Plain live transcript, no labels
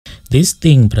this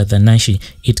thing, Brother Nashi,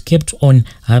 it kept on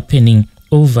happening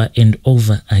over and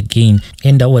over again,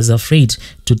 and I was afraid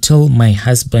to tell my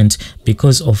husband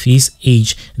because of his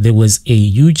age. There was a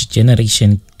huge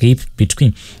generation gap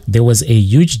between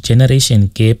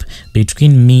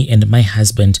me and my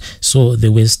husband, so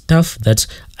there was stuff that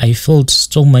I felt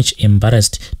so much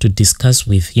embarrassed to discuss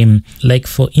with him. Like,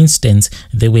 for instance,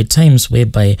 there were times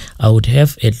whereby I would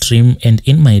have a dream, and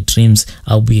in my dreams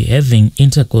I'll be having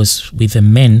intercourse with a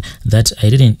man that I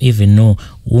didn't even know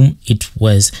whom it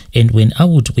was. And when I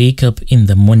would wake up in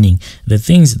the morning, the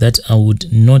things that I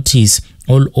would notice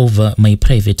all over my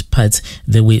private parts,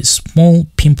 there were small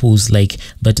pimples,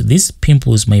 but these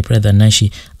pimples, my brother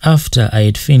Nashi, after I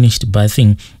had finished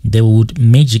bathing, they would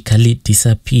magically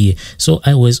disappear. So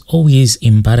I was always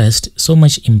embarrassed, so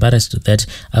much embarrassed that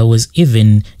I was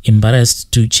even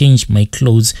embarrassed to change my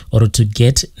clothes or to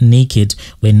get naked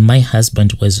when my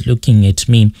husband was looking at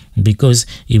me, because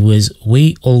he was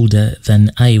way older than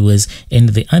I was. And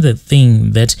the other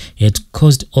thing that had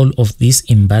caused all of this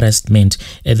embarrassment,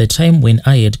 at the time when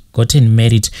I had gotten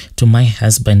married to my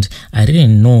husband, I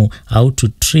didn't know how to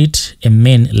treat a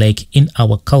man like in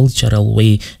our cultural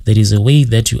way. There is a way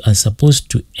that you are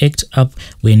supposed to act up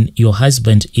when your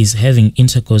husband is having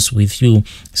intercourse with you.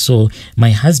 So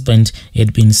my husband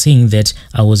had been saying that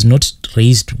I was not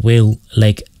raised well,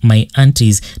 like my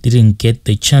aunties didn't get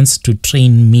the chance to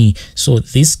train me. So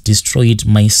this destroyed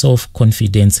my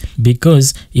self-confidence,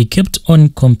 because he kept on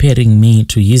comparing me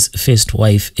to his first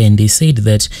wife, and he said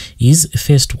that his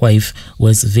first wife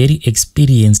was very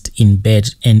experienced in bed,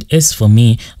 and as for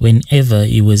me, whenever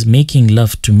he was making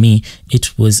love to me,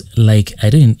 it was like I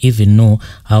didn't even know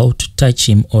how to touch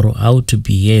him or how to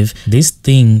behave. This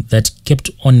thing that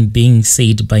kept on being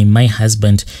said by my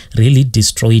husband really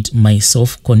destroyed my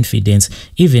self-confidence.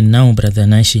 Even now, Brother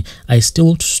Nashi, I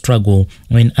still struggle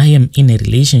when I am in a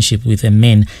relationship with a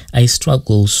man. I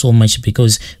struggle so much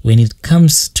because when it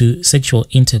comes to sexual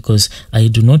intercourse, I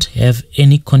do not have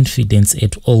any confidence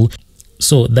at all.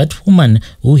 So that woman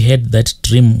who had that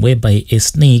dream whereby a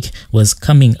snake was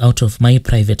coming out of my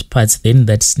private parts, then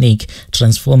that snake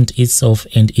transformed itself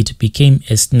and it became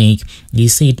a snake. He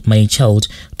said, my child,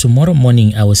 tomorrow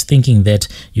morning I was thinking that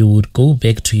you would go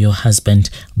back to your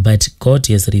husband, but God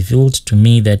has revealed to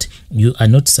me that you are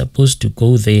not supposed to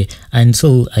go there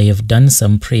until I have done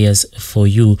some prayers for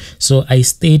you. So I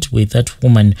stayed with that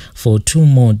woman for 2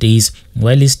 more days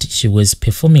whilst she was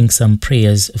performing some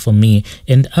prayers for me.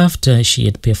 And after she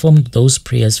had performed those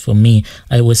prayers for me,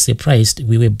 I was surprised.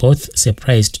 We were both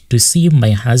surprised to see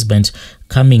my husband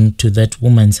coming to that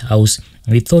woman's house.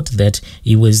 We thought that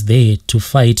he was there to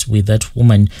fight with that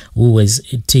woman who was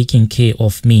taking care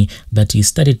of me, but he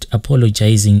started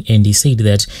apologizing and he said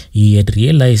that he had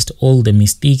realized all the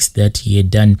mistakes that he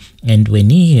had done, and when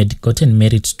he had gotten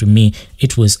married to me,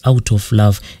 it was out of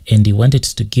love, and he wanted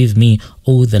to give me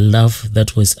all the love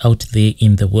that was out there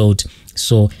in the world.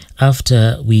 So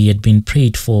after we had been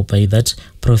prayed for by that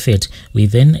prophet, we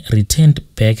then returned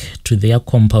back to their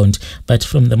compound. But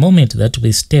from the moment that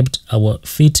we stepped our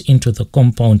feet into the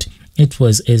compound, it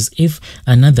was as if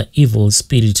another evil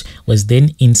spirit was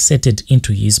then inserted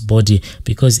into his body,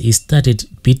 because he started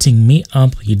beating me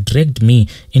up. He dragged me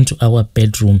into our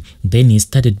bedroom. Then he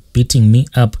started beating me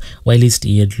up whilst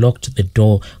he had locked the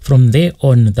door. From there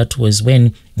on, that was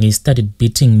when he started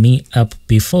beating me up.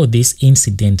 Before this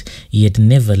incident, he had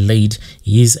never laid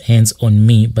his hands on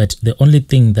me, but the only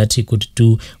thing that he could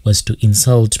do was to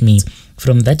insult me.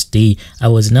 From that day, I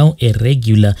was now a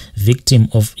regular victim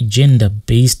of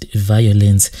gender-based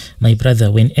violence. My brother,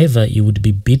 whenever he would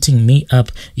be beating me up,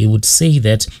 he would say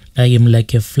that I am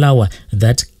like a flower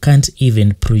that can't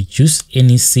even produce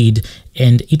any seed,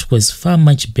 and it was far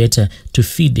much better to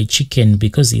feed a chicken,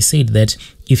 because he said that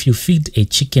if you feed a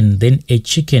chicken, then a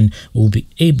chicken will be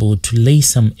able to lay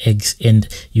some eggs and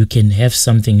you can have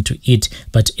something to eat.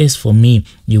 But as for me,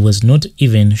 he was not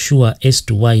even sure as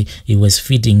to why he was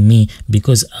feeding me,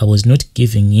 because I was not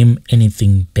giving him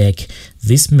anything back.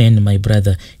 This man, my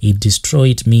brother, he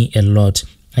destroyed me a lot.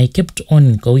 I kept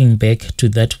on going back to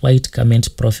that white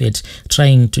garment prophet,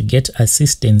 trying to get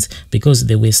assistance, because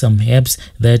there were some herbs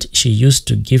that she used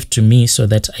to give to me so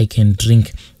that I can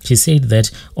drink. She said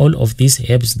that all of these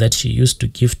herbs that she used to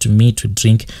give to me to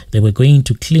drink, they were going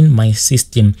to clean my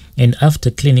system, and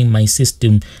after cleaning my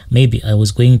system, maybe I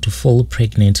was going to fall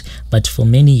pregnant. But for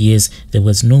many years, there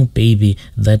was no baby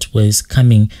that was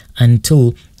coming,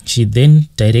 until she then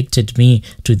directed me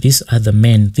to this other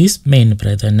man. This man,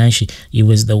 Brother Nashi, he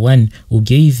was the one who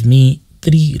gave me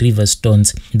 3 river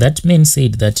stones. That man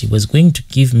said that he was going to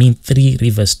give me 3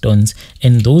 river stones,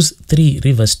 and those 3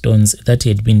 river stones that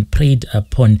had been prayed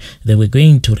upon, they were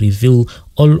going to reveal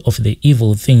all of the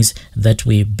evil things that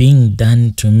were being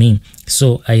done to me.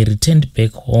 So I returned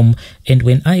back home, and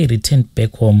when I returned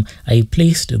back home, I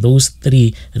placed those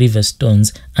 3 river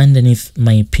stones underneath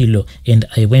my pillow and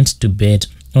I went to bed.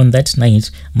 On that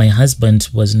night, my husband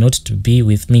was not to be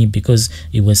with me because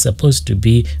he was supposed to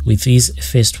be with his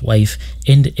first wife.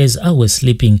 And as I was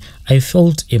sleeping, I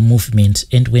felt a movement.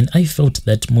 And when I felt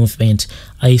that movement,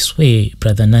 I swear,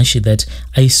 Brother Nashi, that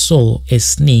I saw a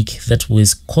snake that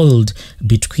was coiled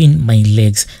between my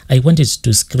legs. I wanted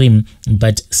to scream,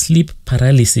 but sleep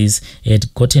paralysis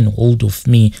had gotten hold of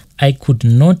me. I could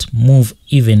not move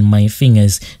even my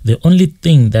fingers. The only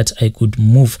thing that I could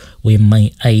move were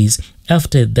my eyes.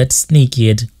 After that snake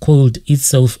had coiled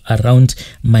itself around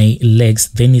my legs,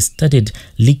 then it started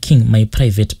licking my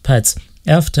private parts.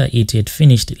 After it had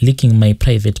finished licking my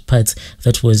private parts,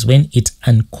 that was when it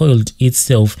uncoiled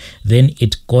itself. Then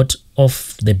it got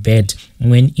off the bed.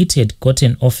 When it had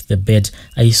gotten off the bed,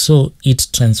 I saw it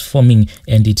transforming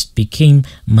and it became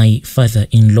my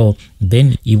father-in-law.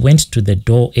 Then he went to the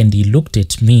door and he looked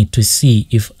at me to see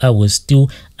if I was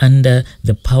still under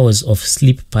the powers of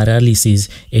sleep paralysis,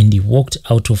 and he walked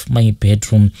out of my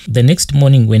bedroom. The next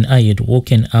morning when I had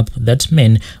woken up, that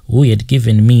man who had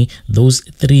given me those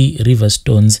 3 river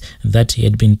stones that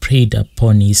had been prayed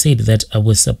upon, he said that I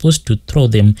was supposed to throw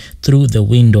them through the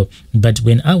window. But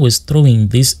when I was throwing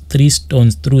these 3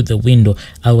 stones through the window,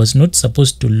 I was not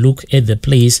supposed to look at the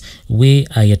place where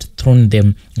I had thrown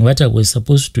them. What I was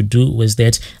supposed to do was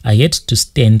that I had to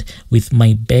stand with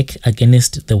my back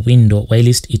against the window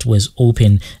whilst it was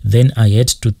open. Then I had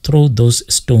to throw those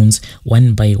stones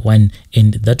one by one,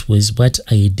 and that was what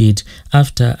I did.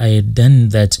 After I had done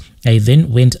that, I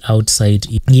then went outside.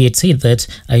 He had said that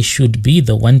I should be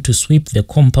the one to sweep the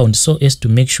compound so as to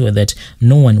make sure that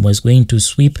no one was going to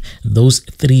sweep those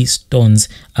 3 stones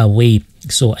away.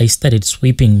 So I started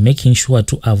sweeping, making sure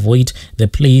to avoid the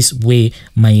place where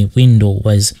my window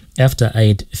was. After I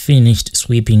had finished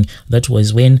sweeping, that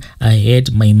was when I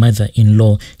heard my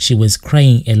mother-in-law. She was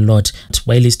crying a lot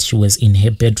whilst she was in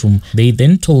her bedroom. They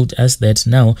then told us that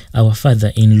now our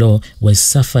father-in-law was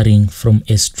suffering from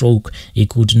a stroke. He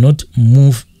could not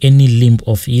move any limb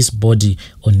of his body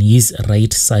on his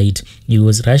right side. He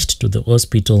was rushed to the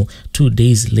hospital. 2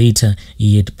 days later,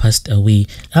 he had passed away.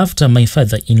 After my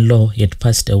father-in-law had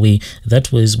passed away,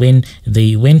 that was when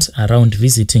they went around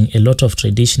visiting a lot of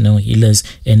traditional healers,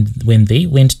 and when they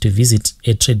went to visit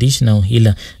a traditional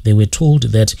healer, they were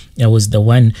told that I was the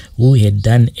one who had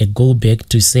done a go back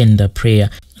to sender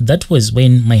prayer. That was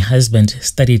when my husband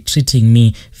started treating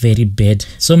me very bad.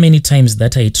 So many times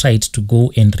that I tried to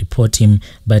go and report him,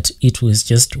 but it was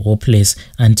just hopeless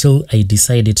until I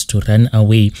decided to run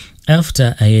away.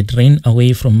 After I had ran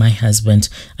away from my husband,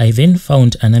 I then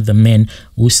found another man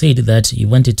who said that he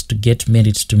wanted to get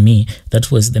married to me.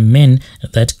 That was the man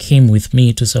that came with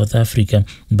me to South Africa.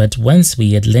 But once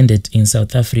we had landed in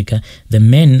South Africa, the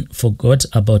man forgot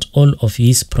about all of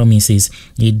his promises.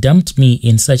 He dumped me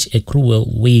in such a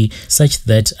cruel way, such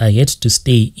that I had to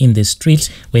stay in the street.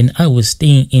 When I was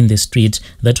staying in the street,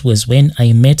 that was when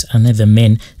I met another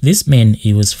man. This man,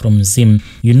 he was from Zim.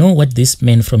 You know what this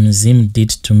man from Zim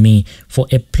did to me? For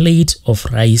a plate of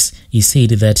rice, he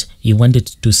said that he wanted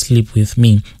to sleep with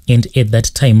me, and at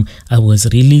that time I was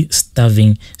really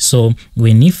starving. So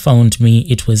when he found me,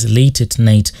 it was late at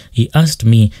night. He asked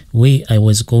me where I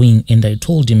was going, and I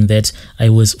told him that I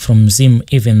was from Zim,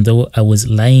 even though I was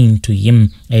lying to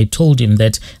him. I told him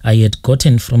that I had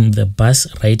gotten from the bus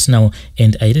right now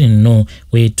and I didn't know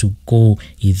where to go.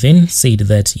 He then said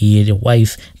that he had a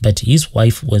wife, but his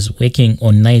wife was working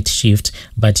on night shift,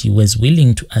 but he was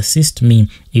willing to assist me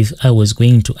if I was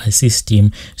going to assist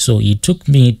him. So he took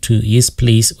me to his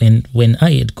place. When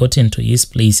I had gotten to his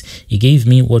place, he gave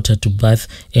me water to bath,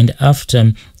 and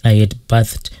after I had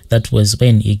bathed, that was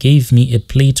when he gave me a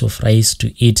plate of rice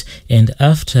to eat. And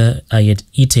after I had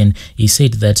eaten, he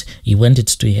said that he wanted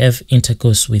to have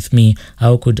intercourse with me.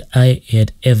 How could I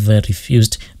had ever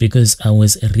refused? Because I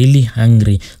was really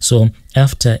hungry. So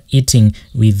after eating,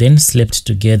 we then slept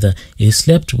together. He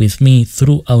slept with me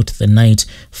throughout the night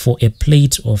for a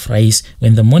plate of rice.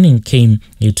 When the morning came,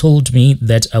 he told me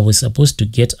that I was supposed to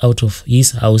get out of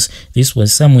his house. This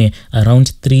was somewhere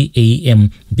around 3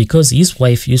 a.m. because his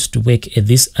wife used to work at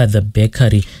this other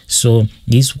bakery. So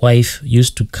his wife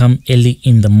used to come early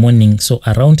in the morning. So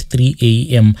around 3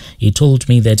 a.m. he told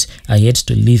me that I had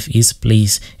to leave his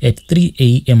place at 3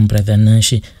 a.m. Brother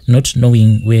Nashi, not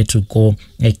knowing where to go.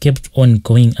 I kept on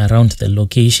going around the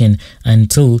location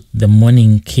until the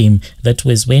morning came. That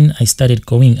was when I started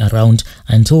going around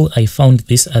until I found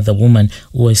this other woman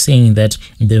who was saying that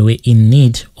they were in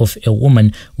need of a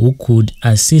woman who could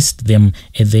assist them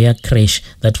at their creche.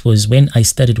 That was when I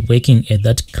started working at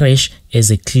that creche as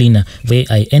a cleaner, where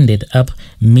I ended up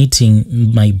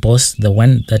meeting my boss, the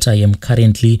one that I am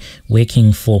currently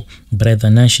working for. Brother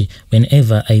Nashi,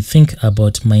 whenever I think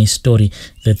about my story,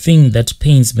 the thing that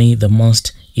pains me the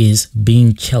most is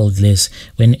being childless.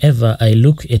 Whenever I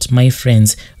look at my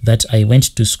friends that I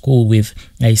went to school with,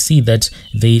 I see that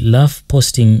they love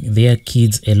posting their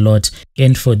kids a lot.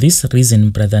 And for this reason,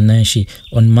 Brother Nashi,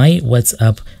 on my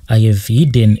WhatsApp, I have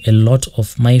hidden a lot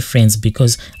of my friends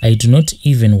because I do not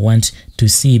even want to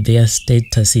see their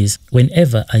statuses.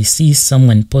 Whenever I see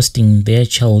someone posting their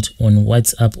child on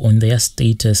WhatsApp on their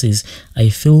statuses, I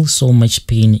feel so much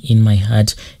pain in my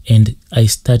heart and I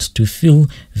start to feel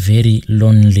very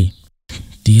lonely.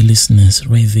 Dear listeners,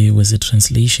 right there was a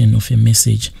translation of a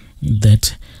message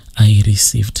that I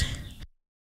received.